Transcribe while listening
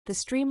The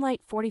Streamlight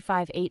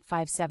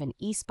 45857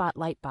 E-Spot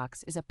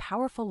LiteBox is a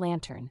powerful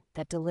lantern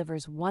that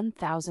delivers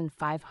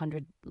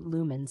 1,500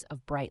 lumens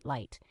of bright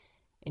light,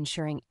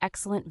 ensuring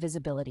excellent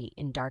visibility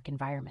in dark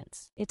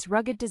environments. Its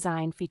rugged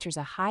design features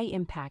a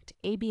high-impact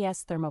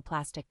ABS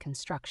thermoplastic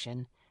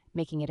construction,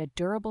 making it a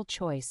durable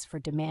choice for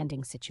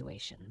demanding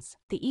situations.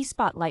 The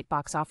E-Spot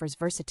LiteBox offers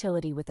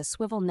versatility with a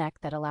swivel neck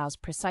that allows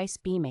precise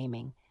beam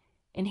aiming,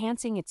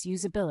 enhancing its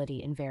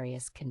usability in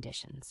various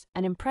conditions.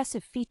 An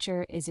impressive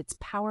feature is its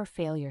power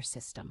failure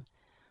system,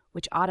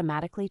 which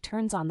automatically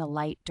turns on the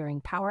light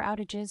during power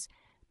outages,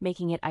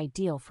 making it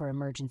ideal for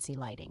emergency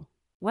lighting.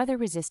 Weather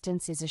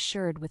resistance is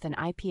assured with an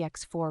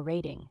IPX4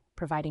 rating,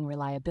 providing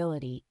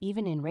reliability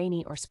even in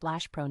rainy or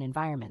splash-prone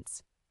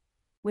environments.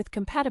 With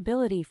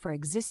compatibility for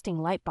existing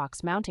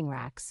lightbox mounting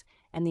racks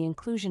and the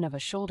inclusion of a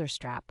shoulder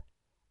strap,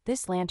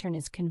 this lantern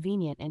is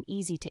convenient and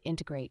easy to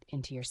integrate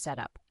into your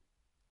setup.